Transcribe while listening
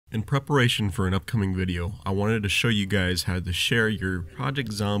In preparation for an upcoming video, I wanted to show you guys how to share your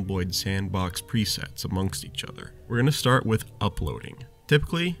Project Zomboid Sandbox presets amongst each other. We're going to start with uploading.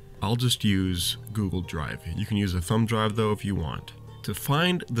 Typically, I'll just use Google Drive. You can use a thumb drive though if you want. To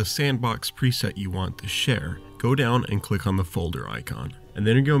find the sandbox preset you want to share, go down and click on the folder icon. And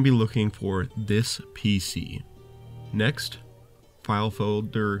then you're going to be looking for this PC. Next, file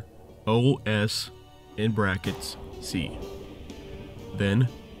folder OS in brackets C. Then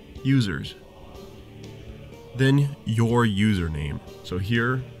users. Then your username. So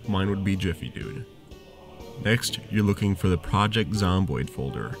here, mine would be Jiffydude. Next, you're looking for the Project Zomboid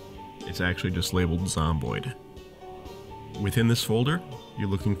folder. It's actually just labeled Zomboid. Within this folder, you're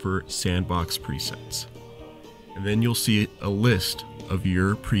looking for sandbox presets. And then you'll see a list of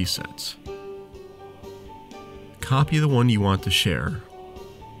your presets. Copy the one you want to share.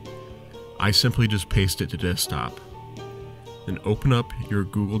 I simply just paste it to desktop. Then open up your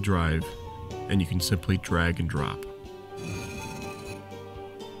Google Drive and you can simply drag and drop.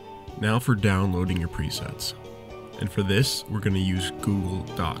 Now for downloading your presets. And for this, we're going to use Google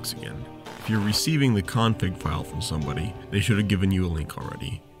Docs again. If you're receiving the config file from somebody, they should have given you a link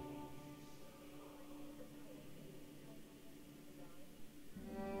already.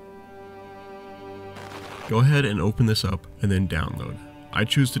 Go ahead and open this up and then download. I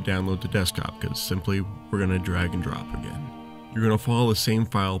choose to download to desktop because simply we're going to drag and drop again. You're going to follow the same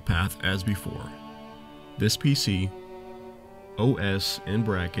file path as before. This PC, OS in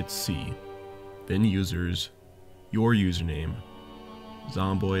brackets C, then users, your username,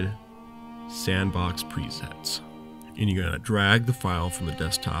 Zomboid, sandbox presets. And you're going to drag the file from the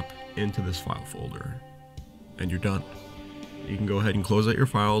desktop into this file folder. And you're done. You can go ahead and close out your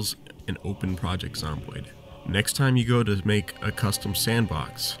files and open Project Zomboid. Next time you go to make a custom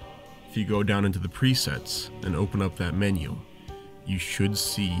sandbox, if you go down into the presets and open up that menu, you should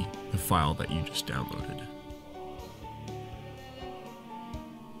see the file that you just downloaded.